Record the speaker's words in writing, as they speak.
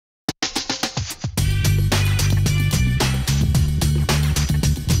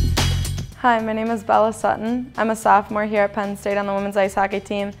Hi, my name is Bella Sutton. I'm a sophomore here at Penn State on the women's ice hockey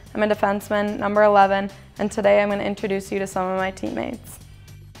team. I'm a defenseman, number 11, and today I'm going to introduce you to some of my teammates.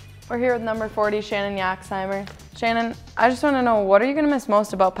 We're here with number 40, Shannon Yoxheimer. Shannon, I just want to know, what are you going to miss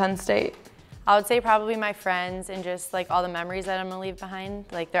most about Penn State? I would say probably my friends and just like all the memories that I'm going to leave behind.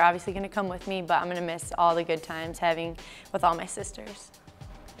 Like they're obviously going to come with me, but I'm going to miss all the good times having with all my sisters.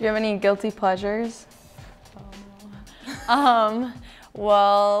 Do you have any guilty pleasures?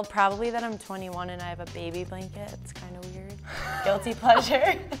 Well, probably that I'm 21 and I have a baby blanket. It's kind of weird. Guilty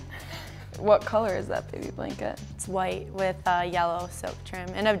pleasure. What color is that baby blanket? It's white with yellow silk trim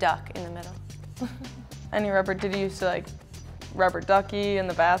and a duck in the middle. Any rubber, did you used to like rubber ducky in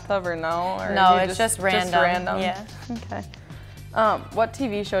the bathtub or no? Or No, it's just random. Just random? Yeah. Okay. What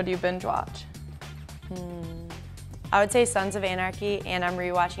TV show do you binge watch? I would say Sons of Anarchy, and I'm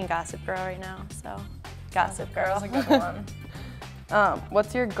rewatching Gossip Girl right now, so Gossip Girl. That's a good one.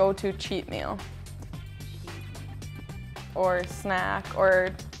 What's your go-to cheat meal? Or snack, or?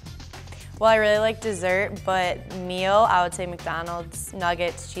 Well, I really like dessert, but meal, I would say McDonald's,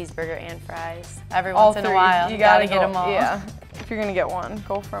 nuggets, cheeseburger, and fries. Every once in a while, you gotta get them all. Yeah, if you're gonna get one,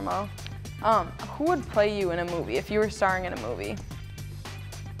 go for them all. Who would play you in a movie, if you were starring in a movie?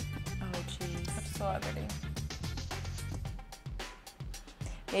 Oh, jeez. Which celebrity?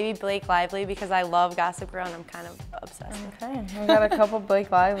 Maybe Blake Lively, because I love Gossip Girl and I'm kind of obsessed with Okay, we got a couple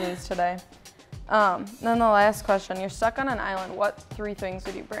Blake Lively's today. Then the last question, you're stuck on an island. What 3 things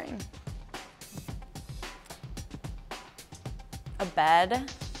would you bring? a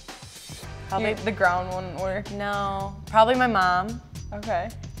bed. Probably The ground wouldn't work? No, probably my mom. Okay.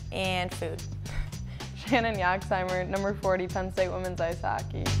 And food. Shannon Yoxheimer, number 40, Penn State women's ice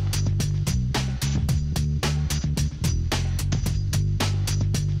hockey.